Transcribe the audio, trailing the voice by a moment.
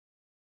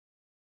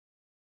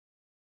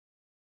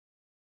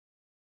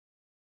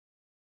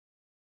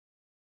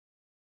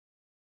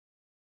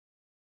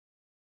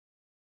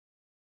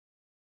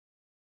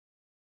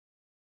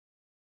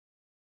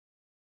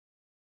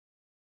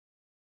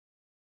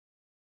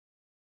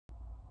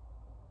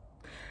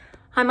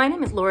Hi, my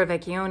name is Laura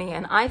Vecchione,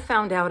 and I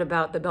found out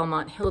about the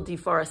Belmont Hill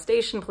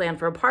deforestation plan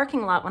for a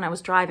parking lot when I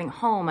was driving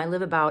home. I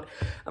live about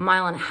 1.5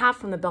 miles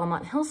from the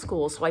Belmont Hill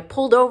School, so I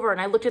pulled over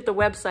and I looked at the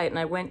website and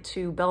I went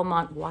to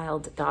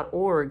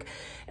belmontwild.org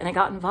and I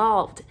got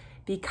involved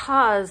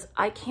because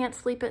I can't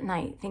sleep at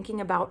night thinking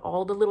about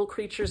all the little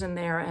creatures in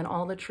there and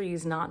all the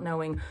trees not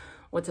knowing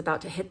what's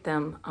about to hit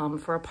them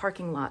for a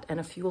parking lot and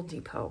a fuel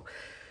depot.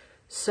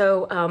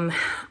 So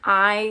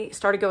I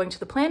started going to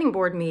the planning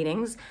board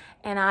meetings,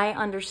 and I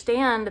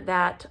understand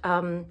that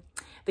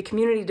the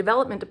community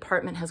development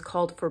department has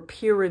called for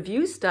peer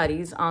review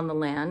studies on the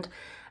land,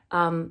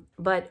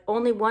 but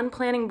only one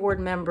planning board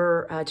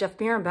member, Jeff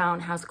Birnbaum,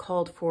 has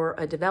called for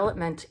a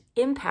development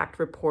impact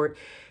report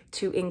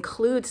to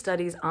include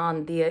studies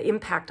on the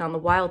impact on the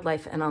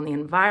wildlife and on the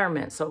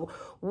environment. So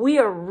we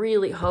are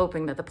really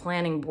hoping that the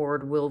planning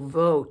board will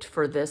vote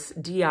for this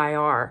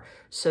DIR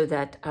so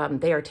that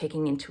they are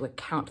taking into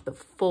account the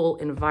full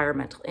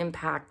environmental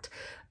impact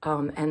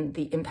and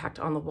the impact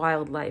on the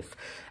wildlife.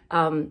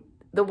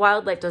 The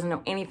wildlife doesn't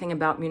know anything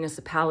about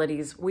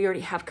municipalities. We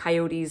already have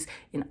coyotes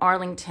in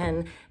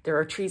Arlington. There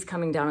are trees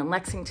coming down in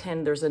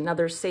Lexington. There's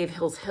another Save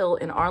Hills Hill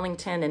in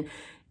Arlington. And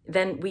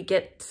then we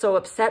get so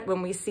upset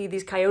when we see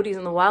these coyotes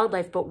and the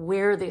wildlife, but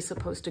where are they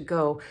supposed to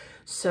go?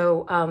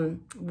 So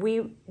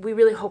we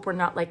really hope we're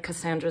not like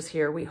Cassandra's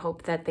here. We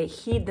hope that they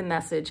heed the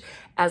message.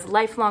 As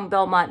lifelong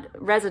Belmont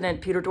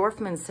resident Peter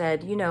Dorfman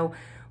said, you know,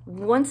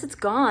 once it's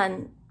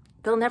gone,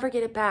 they'll never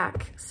get it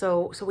back.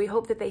 So we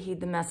hope that they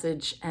heed the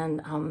message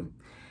and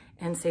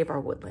save our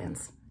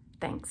woodlands.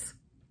 Thanks.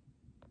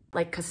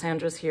 Like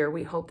Cassandra's here,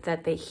 we hope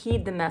that they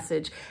heed the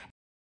message.